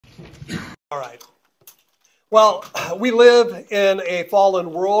All right. Well, we live in a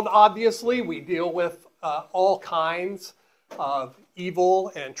fallen world, obviously. We deal with all kinds of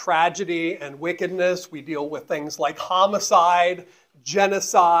evil and tragedy and wickedness. We deal with things like homicide,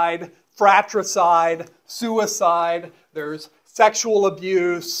 genocide, fratricide, suicide. There's sexual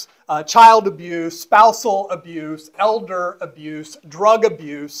abuse, child abuse, spousal abuse, elder abuse, drug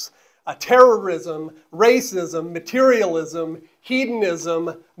abuse, terrorism, racism, materialism,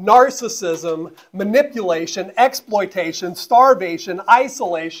 hedonism, narcissism, manipulation, exploitation, starvation,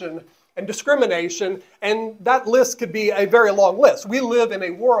 isolation, and discrimination, and that list could be a very long list. We live in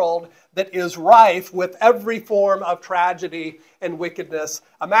a world that is rife with every form of tragedy and wickedness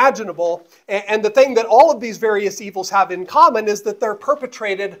imaginable, and the thing that all of these various evils have in common is that they're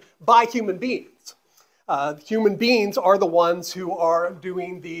perpetrated by human beings. Human beings are the ones who are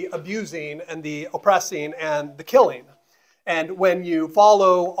doing the abusing and the oppressing and the killing. And when you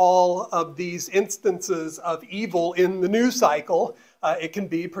follow all of these instances of evil in the news cycle, it can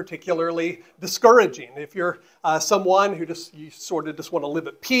be particularly discouraging. If you're someone who you sort of just want to live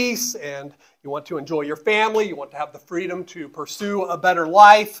at peace and you want to enjoy your family, you want to have the freedom to pursue a better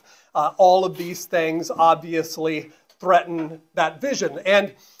life, all of these things obviously threaten that vision.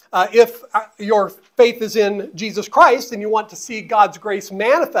 And if your faith is in Jesus Christ and you want to see God's grace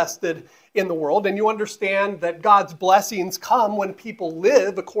manifested in the world, and you understand that God's blessings come when people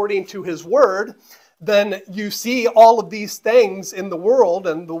live according to His Word, then you see all of these things in the world,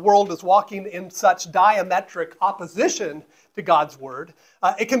 and the world is walking in such diametric opposition to God's Word,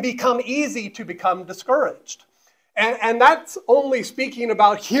 it can become easy to become discouraged. And that's only speaking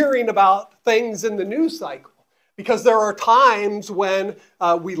about hearing about things in the news cycle. Because there are times when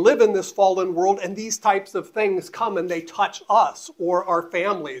we live in this fallen world and these types of things come and they touch us or our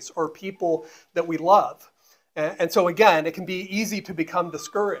families or people that we love. And so again, it can be easy to become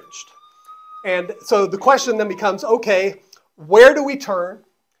discouraged. And so the question then becomes, okay, where do we turn?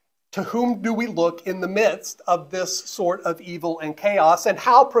 To whom do we look in the midst of this sort of evil and chaos? And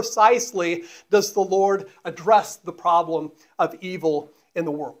how precisely does the Lord address the problem of evil in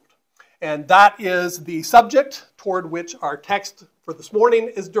the world? And that is the subject toward which our text for this morning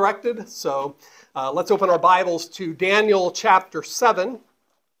is directed. So let's open our Bibles to Daniel chapter 7.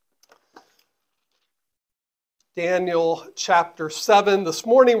 Daniel chapter 7. This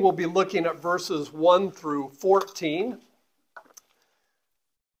morning we'll be looking at verses 1 through 14.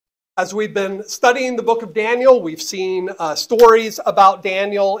 As we've been studying the book of Daniel, we've seen stories about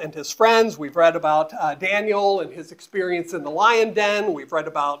Daniel and his friends. We've read about Daniel and his experience in the lion den. We've read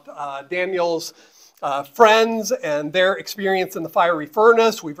about Daniel's friends and their experience in the fiery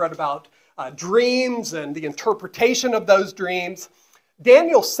furnace. We've read about dreams and the interpretation of those dreams.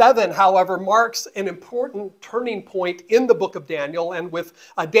 Daniel 7, however, marks an important turning point in the book of Daniel. And with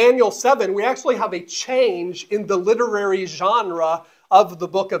Daniel 7, we actually have a change in the literary genre of the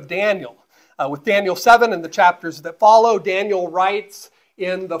book of Daniel. With Daniel 7 and the chapters that follow, Daniel writes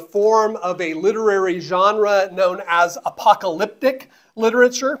in the form of a literary genre known as apocalyptic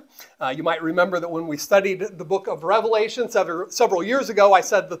literature. You might remember that when we studied the book of Revelation several years ago, I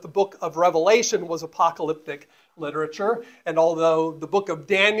said that the book of Revelation was apocalyptic literature. And although the book of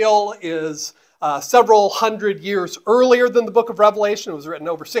Daniel is several hundred years earlier than the book of Revelation, it was written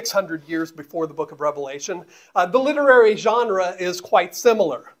over 600 years before the book of Revelation, the literary genre is quite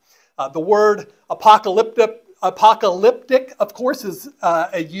similar. The word apocalyptic, of course, is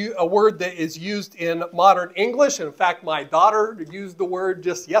a word that is used in modern English. In fact, my daughter used the word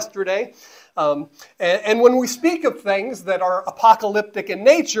just yesterday. And when we speak of things that are apocalyptic in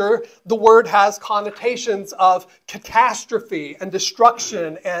nature, the word has connotations of catastrophe and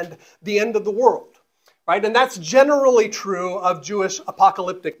destruction and the end of the world, right? And that's generally true of Jewish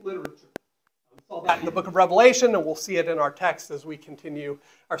apocalyptic literature. We saw that in the book of Revelation, and we'll see it in our text as we continue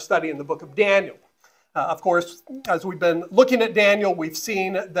our study in the book of Daniel. Of course, as we've been looking at Daniel, we've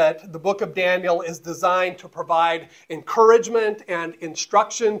seen that the book of Daniel is designed to provide encouragement and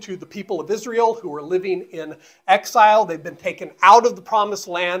instruction to the people of Israel who are living in exile. They've been taken out of the promised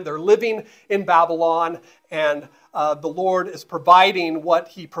land. They're living in Babylon, and the Lord is providing what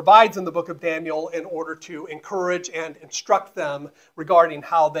He provides in the book of Daniel in order to encourage and instruct them regarding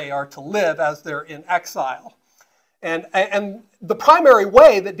how they are to live as they're in exile. And the primary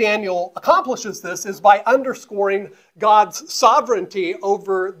way that Daniel accomplishes this is by underscoring God's sovereignty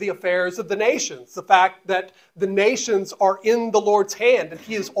over the affairs of the nations. The fact that the nations are in the Lord's hand and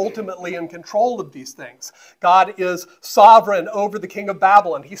He is ultimately in control of these things. God is sovereign over the king of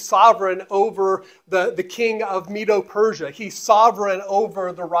Babylon. He's sovereign over the king of Medo-Persia. He's sovereign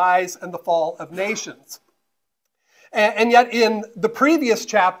over the rise and the fall of nations. And yet in the previous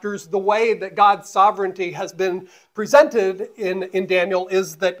chapters, the way that God's sovereignty has been presented in Daniel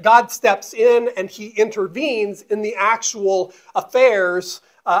is that God steps in and he intervenes in the actual affairs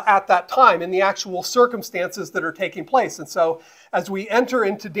at that time, in the actual circumstances that are taking place. And so as we enter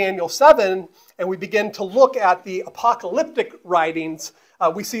into Daniel 7 and we begin to look at the apocalyptic writings,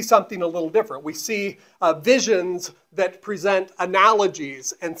 we see something a little different. We see visions that present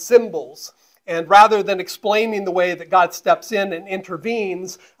analogies and symbols. And rather than explaining the way that God steps in and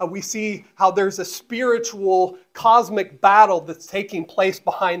intervenes, we see how there's a spiritual cosmic battle that's taking place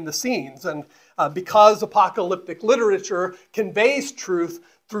behind the scenes. And because apocalyptic literature conveys truth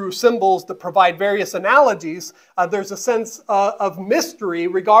through symbols that provide various analogies, there's a sense of mystery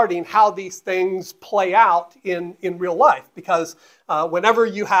regarding how these things play out in real life. Because whenever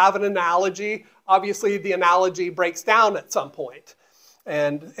you have an analogy, obviously the analogy breaks down at some point.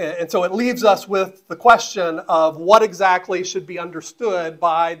 And so it leaves us with the question of what exactly should be understood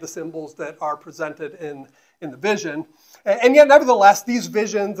by the symbols that are presented in the vision. And yet, nevertheless, these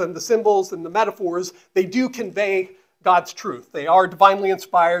visions and the symbols and the metaphors, they do convey God's truth. They are divinely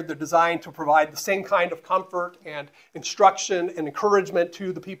inspired. They're designed to provide the same kind of comfort and instruction and encouragement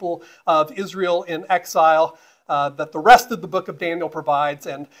to the people of Israel in exile that the rest of the book of Daniel provides.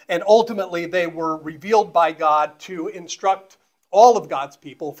 And ultimately, they were revealed by God to instruct all of God's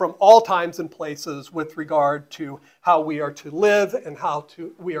people from all times and places with regard to how we are to live and how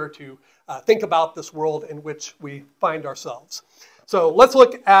we are to think about this world in which we find ourselves. So let's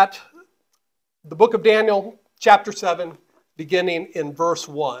look at the book of Daniel, chapter 7, beginning in verse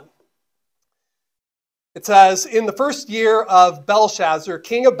 1. It says, "In the first year of Belshazzar,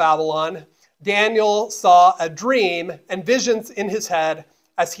 king of Babylon, Daniel saw a dream and visions in his head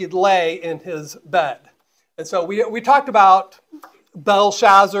as he lay in his bed." And so we talked about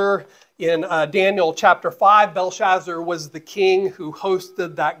Belshazzar in Daniel chapter 5. Belshazzar was the king who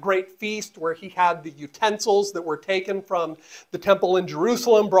hosted that great feast where he had the utensils that were taken from the temple in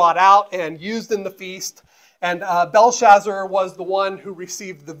Jerusalem, brought out and used in the feast. And Belshazzar was the one who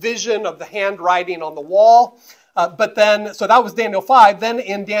received the vision of the handwriting on the wall. So that was Daniel 5. Then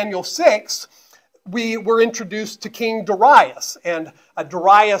in Daniel 6, we were introduced to King Darius. And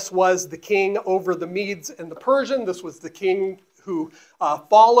Darius was the king over the Medes and the Persians. This was the king who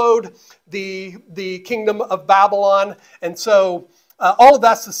followed the kingdom of Babylon. And so all of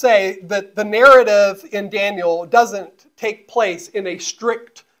that's to say that the narrative in Daniel doesn't take place in a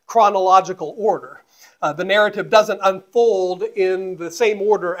strict chronological order. The narrative doesn't unfold in the same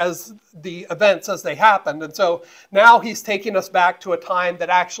order as the events as they happened. And so now he's taking us back to a time that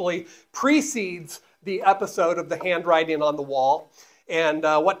actually precedes the episode of the handwriting on the wall. And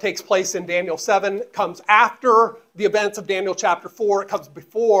what takes place in Daniel 7 comes after the events of Daniel chapter 4. It comes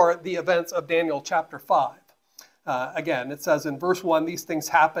before the events of Daniel chapter 5. Again, it says in verse 1, "These things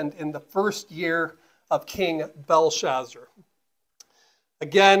happened in the first year of King Belshazzar."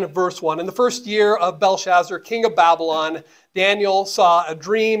 Again, verse 1, "In the first year of Belshazzar, king of Babylon, Daniel saw a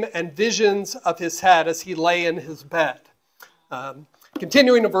dream and visions of his head as he lay in his bed."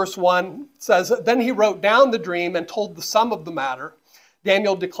 Continuing to verse 1, it says, "Then he wrote down the dream and told the sum of the matter.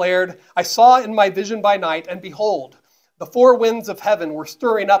 Daniel declared, 'I saw in my vision by night, and behold, the four winds of heaven were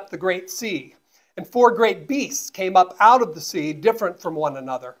stirring up the great sea, and four great beasts came up out of the sea, different from one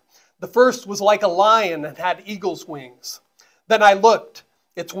another. The first was like a lion and had eagle's wings. Then as I looked,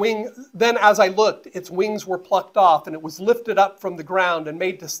 its wings were plucked off, and it was lifted up from the ground and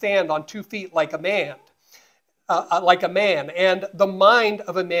made to stand on 2 feet like a man. And the mind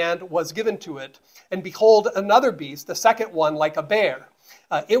of a man was given to it. And behold, another beast, a second one like a bear.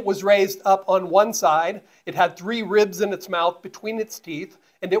 It was raised up on one side. It had 3 ribs in its mouth between its teeth,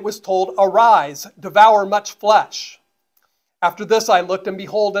 and it was told, 'Arise, devour much flesh.' After this I looked, and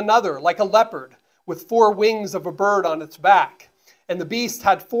behold, another like a leopard, with 4 wings of a bird on its back. And the beast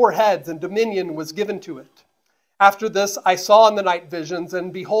had 4 heads, and dominion was given to it. After this I saw in the night visions,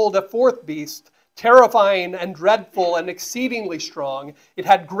 and behold, a 4th beast, terrifying and dreadful and exceedingly strong. It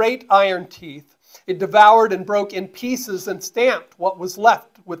had great iron teeth. It devoured and broke in pieces and stamped what was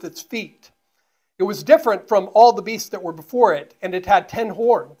left with its feet. It was different from all the beasts that were before it, and it had 10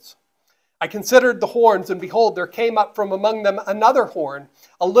 horns. I considered the horns, and behold, there came up from among them another horn,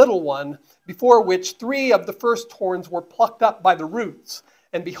 a little one, before which 3 of the first horns were plucked up by the roots.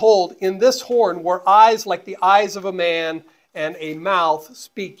 And behold, in this horn were eyes like the eyes of a man, and a mouth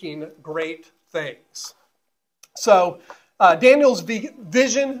speaking great things." So Daniel's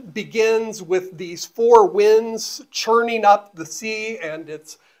vision begins with these 4 winds churning up the sea and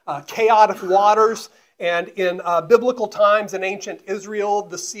its chaotic waters. And in biblical times in ancient Israel,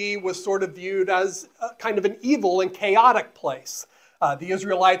 the sea was sort of viewed as kind of an evil and chaotic place. The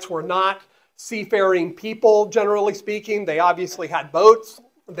Israelites were not seafaring people, generally speaking. They obviously had boats.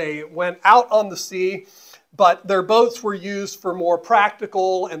 They went out on the sea, but their boats were used for more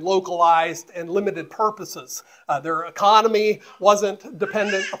practical and localized and limited purposes. Their economy wasn't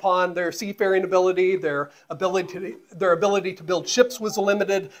dependent upon their seafaring ability. Their ability to build ships was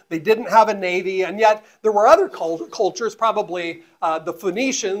limited. They didn't have a navy, and yet there were other cultures, probably the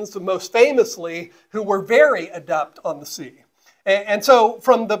Phoenicians most famously, who were very adept on the sea. And so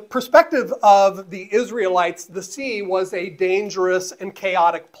from the perspective of the Israelites, the sea was a dangerous and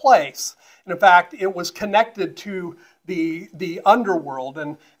chaotic place. And in fact, it was connected to the underworld.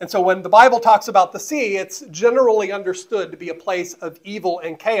 And so when the Bible talks about the sea, it's generally understood to be a place of evil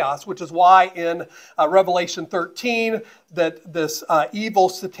and chaos, which is why in Revelation 13, that this evil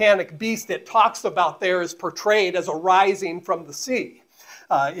satanic beast it talks about there is portrayed as arising from the sea.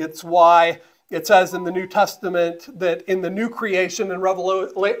 It's why it says in the New Testament that in the new creation in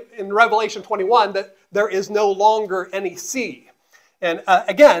Revelation 21 that there is no longer any sea. And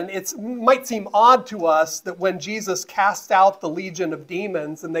again, it might seem odd to us that when Jesus casts out the legion of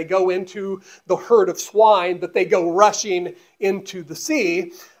demons and they go into the herd of swine, that they go rushing into the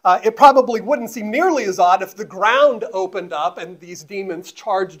sea. It probably wouldn't seem nearly as odd if the ground opened up and these demons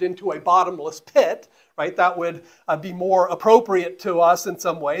charged into a bottomless pit. Right? That would be more appropriate to us in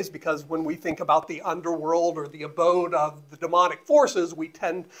some ways, because when we think about the underworld or the abode of the demonic forces, we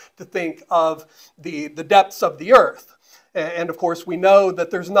tend to think of the depths of the earth. And of course, we know that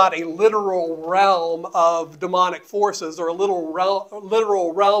there's not a literal realm of demonic forces or a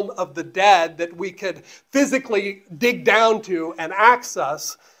literal realm of the dead that we could physically dig down to and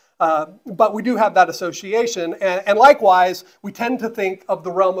access. But we do have that association. And likewise, we tend to think of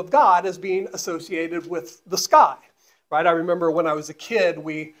the realm of God as being associated with the sky. Right? I remember when I was a kid,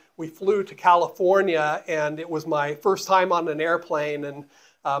 we flew to California, and it was my first time on an airplane, and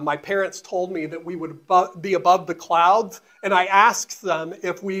my parents told me that we would be above the clouds, and I asked them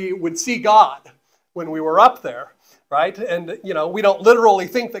if we would see God when we were up there. Right? And, you know, we don't literally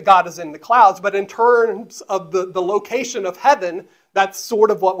think that God is in the clouds, but in terms of the location of heaven, that's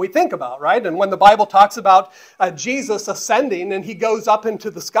sort of what we think about, right? And when the Bible talks about Jesus ascending and he goes up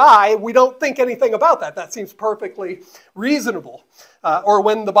into the sky, we don't think anything about that. That seems perfectly reasonable. Or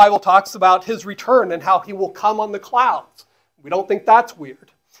when the Bible talks about his return and how he will come on the clouds, we don't think that's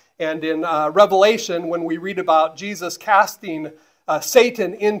weird. And in Revelation, when we read about Jesus casting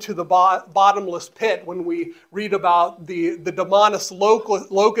Satan into the bottomless pit, when we read about the demonous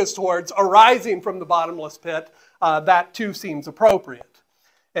locust hordes arising from the bottomless pit, that too seems appropriate.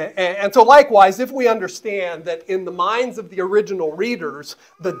 And so likewise, if we understand that in the minds of the original readers,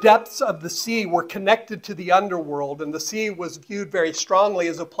 the depths of the sea were connected to the underworld, and the sea was viewed very strongly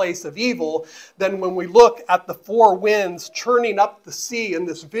as a place of evil, then when we look at the four winds churning up the sea in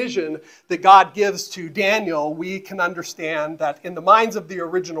this vision that God gives to Daniel, we can understand that in the minds of the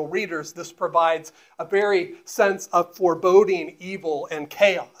original readers, this provides a very sense of foreboding evil and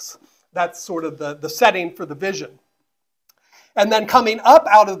chaos. That's sort of the setting for the vision. And then coming up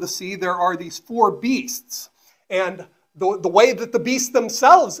out of the sea, there are these four beasts. And the way that the beasts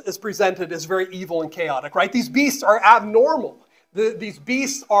themselves is presented is very evil and chaotic, right? These beasts are abnormal. These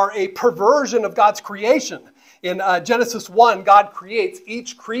beasts are a perversion of God's creation. In Genesis 1, God creates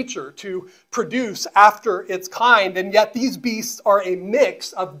each creature to produce after its kind, and yet these beasts are a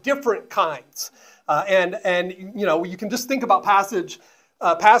mix of different kinds. And you know, you can just think about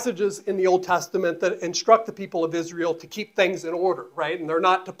passages in the Old Testament that instruct the people of Israel to keep things in order, right? And they're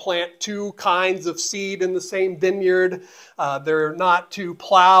not to plant two kinds of seed in the same vineyard. They're not to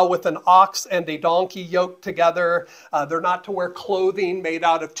plow with an ox and a donkey yoked together. They're not to wear clothing made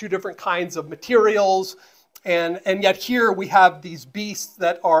out of two different kinds of materials. And yet here we have these beasts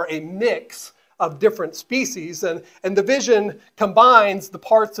that are a mix of different species. And the vision combines the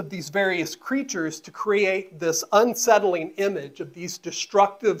parts of these various creatures to create this unsettling image of these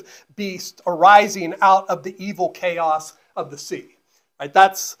destructive beasts arising out of the evil chaos of the sea. Right?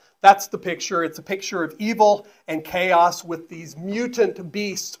 That's the picture. It's a picture of evil and chaos with these mutant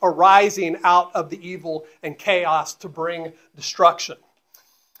beasts arising out of the evil and chaos to bring destruction.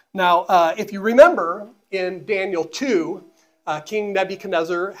 Now, if you remember in Daniel 2, King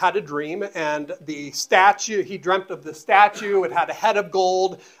Nebuchadnezzar had a dream, and the statue, he dreamt of the statue. It had a head of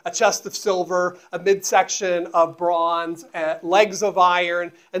gold, a chest of silver, a midsection of bronze, legs of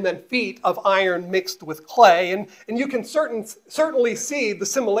iron, and then feet of iron mixed with clay. And you can certainly see the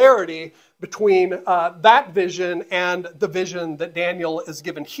similarity between that vision and the vision that Daniel is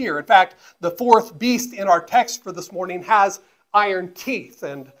given here. In fact, the fourth beast in our text for this morning has iron teeth,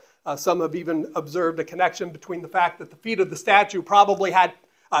 and some have even observed a connection between the fact that the feet of the statue probably had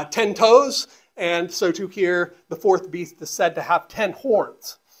 10 toes, and so too here, the fourth beast is said to have 10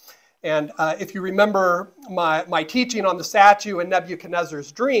 horns. And if you remember my teaching on the statue and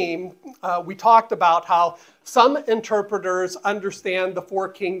Nebuchadnezzar's dream, we talked about how some interpreters understand the four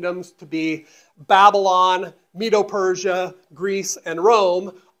kingdoms to be Babylon, Medo-Persia, Greece, and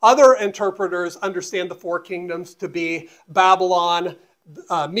Rome. Other interpreters understand the four kingdoms to be Babylon,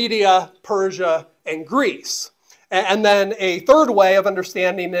 Media, Persia, and Greece. And then a third way of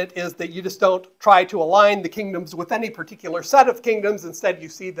understanding it is that you just don't try to align the kingdoms with any particular set of kingdoms. Instead, you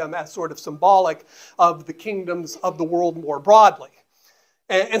see them as sort of symbolic of the kingdoms of the world more broadly.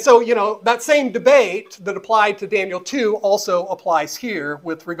 And so, you know, that same debate that applied to Daniel 2 also applies here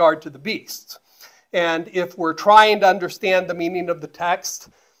with regard to the beasts. And if we're trying to understand the meaning of the text,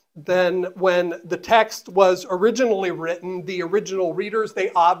 then when the text was originally written, the original readers, they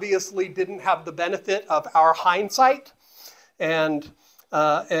obviously didn't have the benefit of our hindsight. And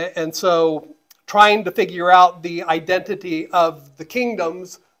so trying to figure out the identity of the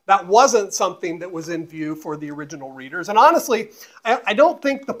kingdoms, that wasn't something that was in view for the original readers. And honestly, I don't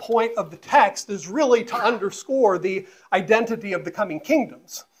think the point of the text is really to underscore the identity of the coming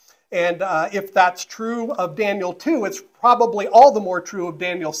kingdoms. And if that's true of Daniel 2, it's probably all the more true of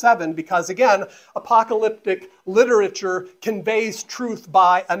Daniel 7, because again, apocalyptic literature conveys truth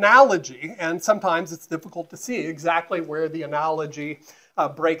by analogy, and sometimes it's difficult to see exactly where the analogy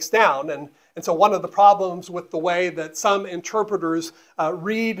breaks down. And so one of the problems with the way that some interpreters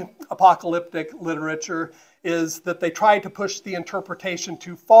read apocalyptic literature is that they try to push the interpretation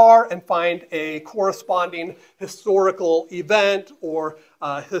too far and find a corresponding historical event or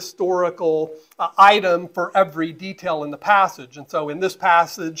historical item for every detail in the passage. And so in this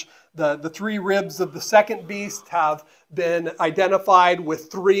passage, the three ribs of the second beast have been identified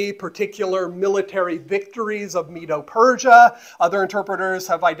with three particular military victories of Medo-Persia. Other interpreters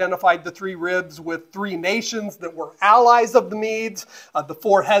have identified the three ribs with three nations that were allies of the Medes. The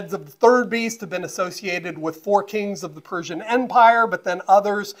four heads of the third beast have been associated with four kings of the Persian Empire, but then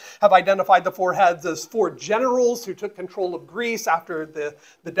others have identified the four heads as four generals who took control of Greece after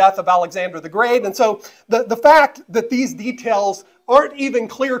the death of Alexander the Great. And so the fact that these details aren't even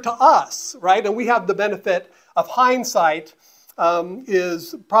clear to us, right? And we have the benefit of hindsight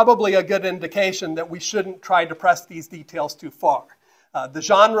is probably a good indication that we shouldn't try to press these details too far. The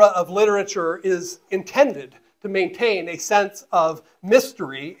genre of literature is intended to maintain a sense of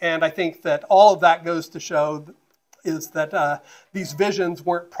mystery, and I think that all of that goes to show is that these visions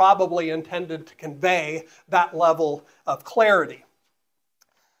weren't probably intended to convey that level of clarity.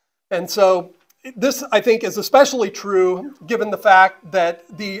 And so this, I think, is especially true given the fact that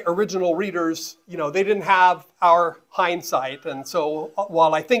the original readers, you know, they didn't have our hindsight. And so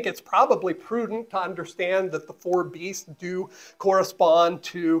while I think it's probably prudent to understand that the four beasts do correspond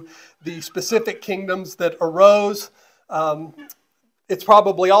to the specific kingdoms that arose, it's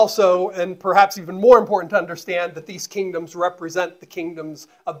probably also, and perhaps even more important to understand, that these kingdoms represent the kingdoms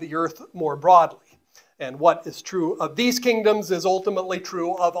of the earth more broadly. And what is true of these kingdoms is ultimately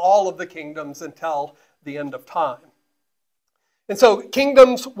true of all of the kingdoms until the end of time. And so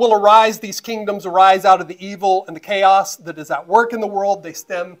kingdoms will arise. These kingdoms arise out of the evil and the chaos that is at work in the world. They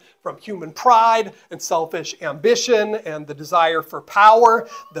stem from human pride and selfish ambition and the desire for power.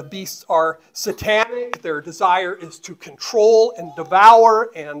 The beasts are satanic. Their desire is to control and devour,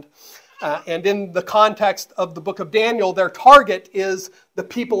 and in the context of the book of Daniel, their target is the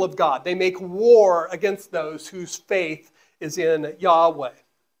people of God. They make war against those whose faith is in Yahweh.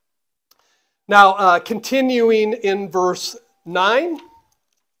 Now, continuing in verse 9, it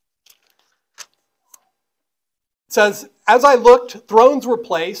says, "As I looked, thrones were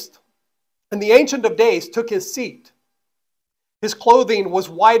placed, and the Ancient of Days took his seat. His clothing was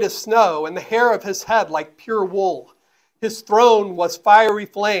white as snow, and the hair of his head like pure wool. His throne was fiery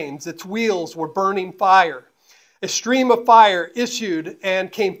flames. Its wheels were burning fire. A stream of fire issued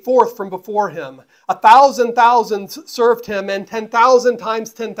and came forth from before him. 1,000 thousands served him, and 10,000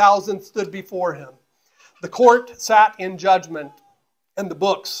 times 10,000 stood before him. The court sat in judgment, and the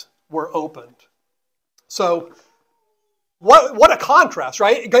books were opened." So What a contrast,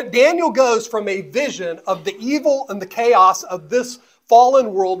 right? Daniel goes from a vision of the evil and the chaos of this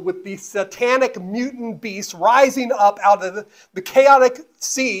fallen world with these satanic mutant beasts rising up out of the chaotic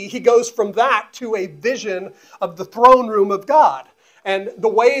sea. He goes from that to a vision of the throne room of God. And the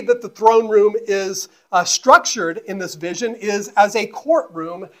way that the throne room is structured in this vision is as a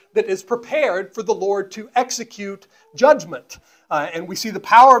courtroom that is prepared for the Lord to execute judgment. And we see the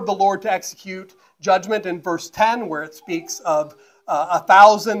power of the Lord to execute judgment in verse 10, where it speaks of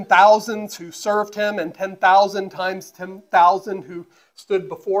 1,000 thousands who served him and 10,000 times 10,000 who stood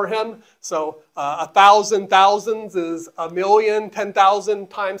before him. So 1,000 thousands is 1,000,000. 10,000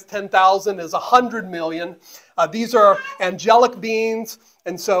 times 10,000 is 100 million. These are angelic beings,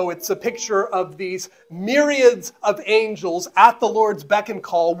 and so it's a picture of these myriads of angels at the Lord's beck and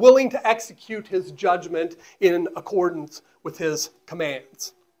call, willing to execute his judgment in accordance with his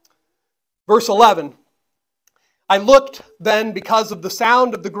commands. Verse 11, I looked then because of the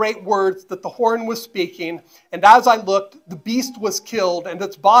sound of the great words that the horn was speaking, and as I looked, the beast was killed, and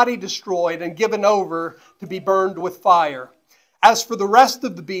its body destroyed and given over to be burned with fire. As for the rest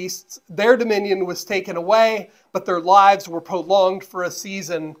of the beasts, their dominion was taken away, but their lives were prolonged for a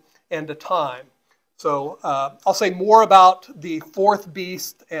season and a time. So I'll say more about the fourth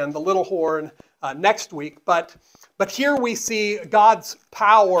beast and the little horn next week, but here we see God's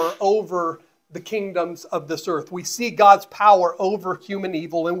power over the kingdoms of this earth. We see God's power over human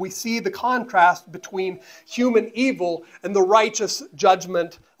evil, and we see the contrast between human evil and the righteous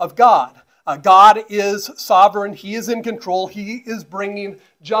judgment of God. God is sovereign. He is in control. He is bringing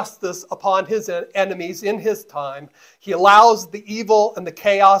justice upon his enemies in his time. He allows the evil and the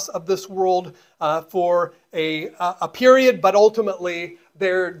chaos of this world for a period, but ultimately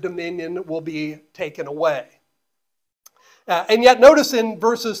their dominion will be taken away. And yet notice in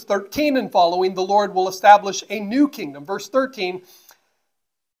verses 13 and following, the Lord will establish a new kingdom. Verse 13,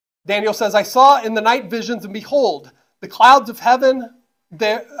 Daniel says, I saw in the night visions, and behold, the clouds of heaven,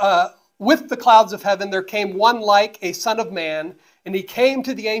 with the clouds of heaven there came one like a son of man, and he came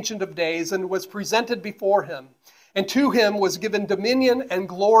to the Ancient of Days and was presented before him. And to him was given dominion and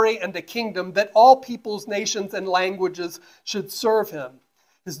glory and a kingdom, that all peoples, nations, and languages should serve him.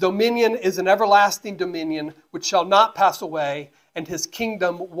 His dominion is an everlasting dominion which shall not pass away, and his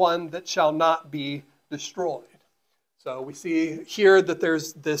kingdom one that shall not be destroyed. So we see here that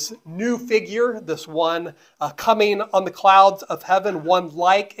there's this new figure, this one coming on the clouds of heaven, one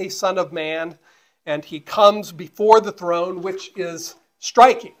like a son of man, and he comes before the throne, which is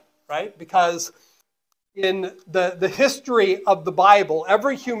striking, right? Because in the history of the Bible,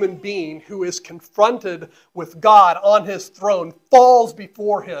 every human being who is confronted with God on his throne falls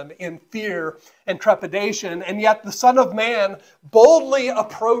before him in fear and trepidation, and yet the Son of Man boldly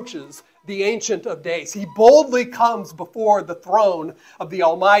approaches the Ancient of Days. He boldly comes before the throne of the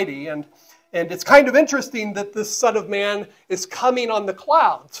Almighty, and it's kind of interesting that this Son of Man is coming on the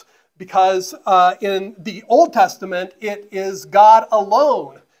clouds, because in the Old Testament, it is God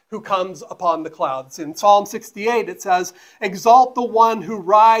alone who comes upon the clouds. In Psalm 68, it says, exalt the one who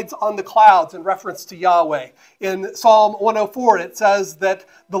rides on the clouds, in reference to Yahweh. In Psalm 104, it says that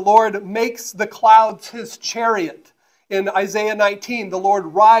the Lord makes the clouds his chariot. In Isaiah 19, the Lord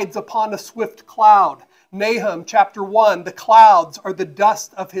rides upon a swift cloud. Nahum chapter 1, the clouds are the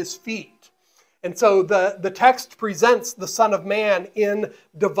dust of his feet. And so the text presents the Son of Man in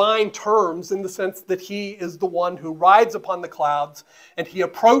divine terms, in the sense that he is the one who rides upon the clouds, and he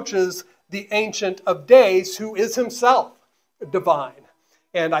approaches the Ancient of Days, who is himself divine.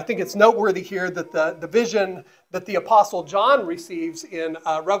 And I think it's noteworthy here that the vision that the Apostle John receives in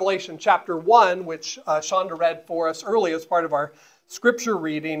Revelation chapter 1, which Shonda read for us early as part of our scripture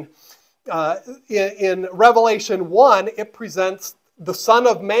reading, in Revelation 1, it presents the Son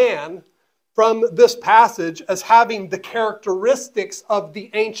of Man from this passage as having the characteristics of the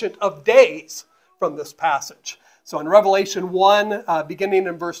Ancient of Days from this passage. So in Revelation 1, beginning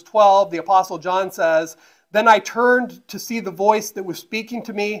in verse 12, the Apostle John says, then I turned to see the voice that was speaking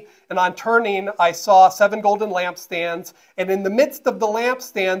to me, and on turning I saw 7 golden lampstands, and in the midst of the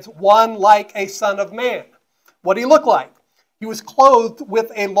lampstands one like a son of man. What did he look like? He was clothed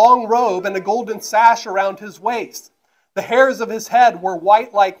with a long robe and a golden sash around his waist. The hairs of his head were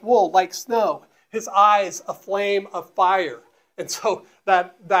white like wool, like snow. His eyes a flame of fire. And so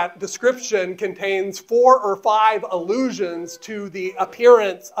that description contains 4 or 5 allusions to the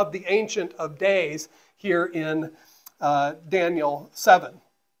appearance of the Ancient of Days here in Daniel 7.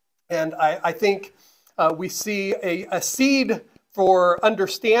 And I think we see a seed for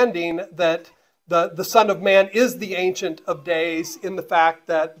understanding that the Son of Man is the Ancient of Days, in the fact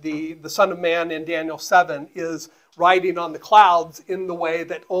that the Son of Man in Daniel 7 is riding on the clouds in the way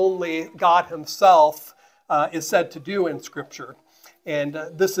that only God himself is said to do in Scripture. And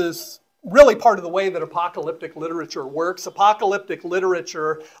this is really part of the way that apocalyptic literature works. Apocalyptic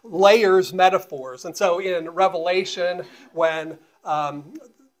literature layers metaphors. And so in Revelation, when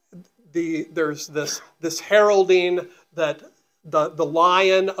there's this heralding that the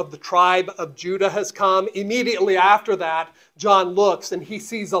lion of the tribe of Judah has come, immediately after that, John looks and he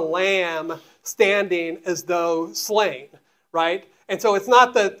sees a lamb standing as though slain, right? And so it's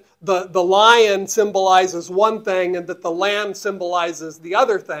not that the lion symbolizes one thing and that the lamb symbolizes the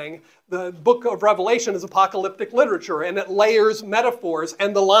other thing. The book of Revelation is apocalyptic literature, and it layers metaphors,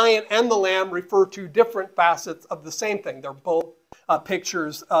 and the lion and the lamb refer to different facets of the same thing. They're both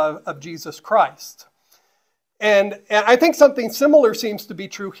pictures of Jesus Christ. And I think something similar seems to be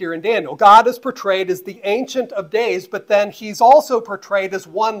true here in Daniel. God is portrayed as the Ancient of Days, but then he's also portrayed as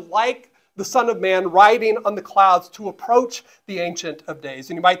one like the Son of Man riding on the clouds to approach the Ancient of Days.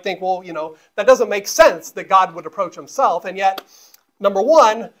 And you might think, well, that doesn't make sense that God would approach himself. And yet, number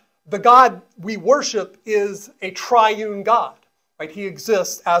one, the God we worship is a triune God. Right? He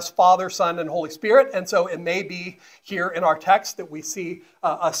exists as Father, Son, and Holy Spirit. And so it may be here in our text that we see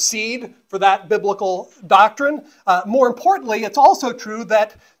a seed for that biblical doctrine. More importantly, it's also true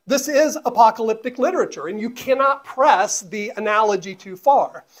that this is apocalyptic literature, and you cannot press the analogy too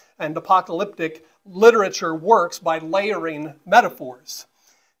far. And apocalyptic literature works by layering metaphors.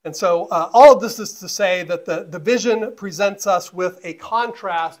 And so all of this is to say that the vision presents us with a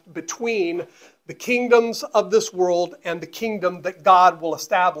contrast between the kingdoms of this world and the kingdom that God will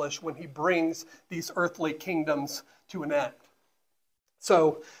establish when he brings these earthly kingdoms to an end.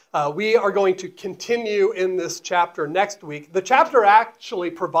 So we are going to continue in this chapter next week. The chapter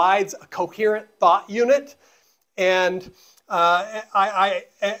actually provides a coherent thought unit, and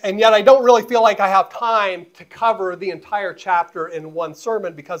yet I don't really feel like I have time to cover the entire chapter in one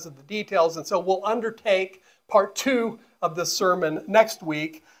sermon because of the details, and so we'll undertake part 2 of this sermon next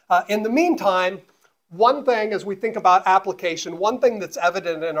week. In the meantime, one thing as we think about application, one thing that's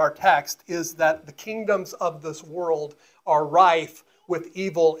evident in our text is that the kingdoms of this world are rife with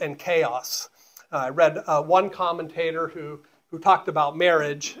evil and chaos. I read one commentator who talked about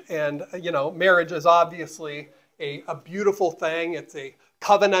marriage, and marriage is obviously a beautiful thing. It's a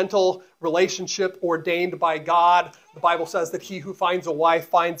covenantal relationship ordained by God. The Bible says that he who finds a wife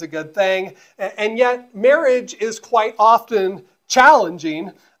finds a good thing. And yet marriage is quite often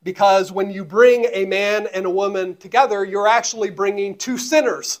challenging, because when you bring a man and a woman together, you're actually bringing two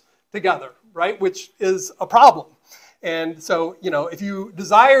sinners together, right? Which is a problem. And so, if you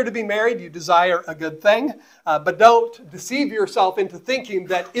desire to be married, you desire a good thing, but don't deceive yourself into thinking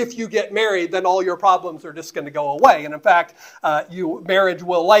that if you get married, then all your problems are just going to go away. And in fact, marriage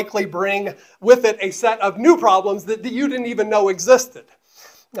will likely bring with it a set of new problems that you didn't even know existed,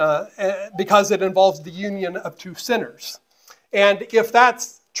 because it involves the union of two sinners. And if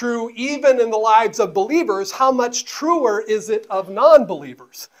that's true even in the lives of believers, how much truer is it of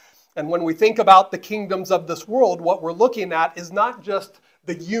non-believers? And when we think about the kingdoms of this world, what we're looking at is not just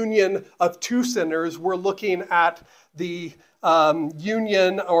the union of two sinners. We're looking at the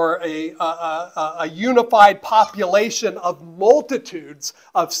union or a unified population of multitudes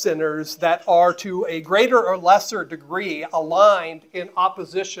of sinners that are to a greater or lesser degree aligned in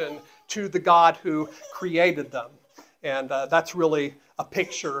opposition to the God who created them. And that's really a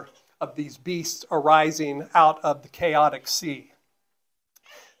picture of these beasts arising out of the chaotic sea.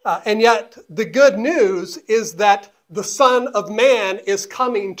 And yet, the good news is that the Son of Man is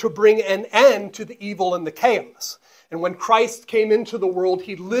coming to bring an end to the evil and the chaos. And when Christ came into the world,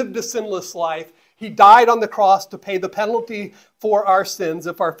 he lived a sinless life. He died on the cross to pay the penalty for our sins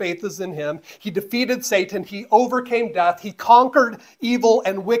if our faith is in him. He defeated Satan. He overcame death. He conquered evil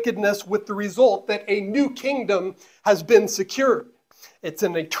and wickedness, with the result that a new kingdom has been secured. It's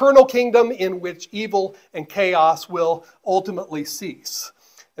an eternal kingdom in which evil and chaos will ultimately cease.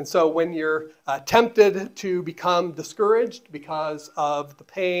 And so when you're tempted to become discouraged because of the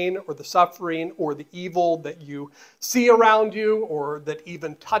pain or the suffering or the evil that you see around you or that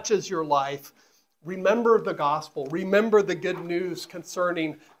even touches your life, remember the gospel. Remember the good news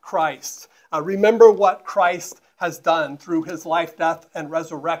concerning Christ. Remember what Christ has done through his life, death, and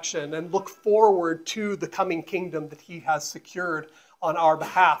resurrection, and look forward to the coming kingdom that he has secured on our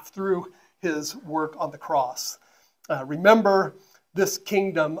behalf through his work on the cross. Remember this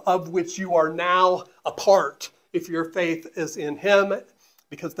kingdom of which you are now a part if your faith is in him,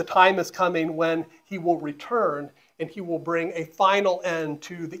 because the time is coming when he will return and he will bring a final end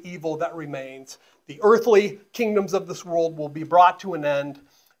to the evil that remains. The earthly kingdoms of this world will be brought to an end,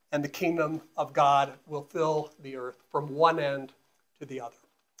 and the kingdom of God will fill the earth from one end to the other.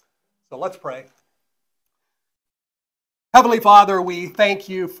 So let's pray. Heavenly Father, we thank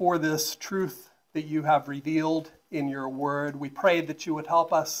you for this truth that you have revealed in your word. We pray that you would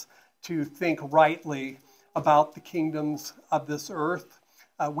help us to think rightly about the kingdoms of this earth.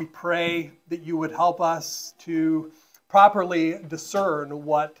 We pray that you would help us to properly discern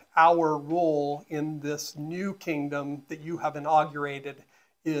what our role in this new kingdom that you have inaugurated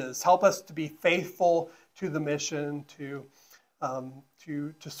is. Help us to be faithful to the mission, to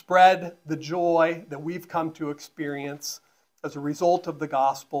spread the joy that we've come to experience as a result of the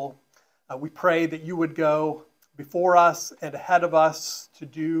gospel. We pray that you would go before us and ahead of us to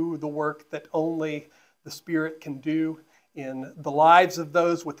do the work that only the Spirit can do in the lives of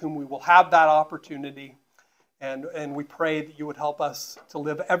those with whom we will have that opportunity. And we pray that you would help us to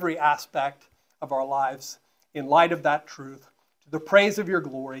live every aspect of our lives in light of that truth, to the praise of your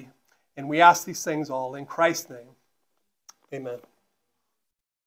glory. And we ask these things all in Christ's name. Amen.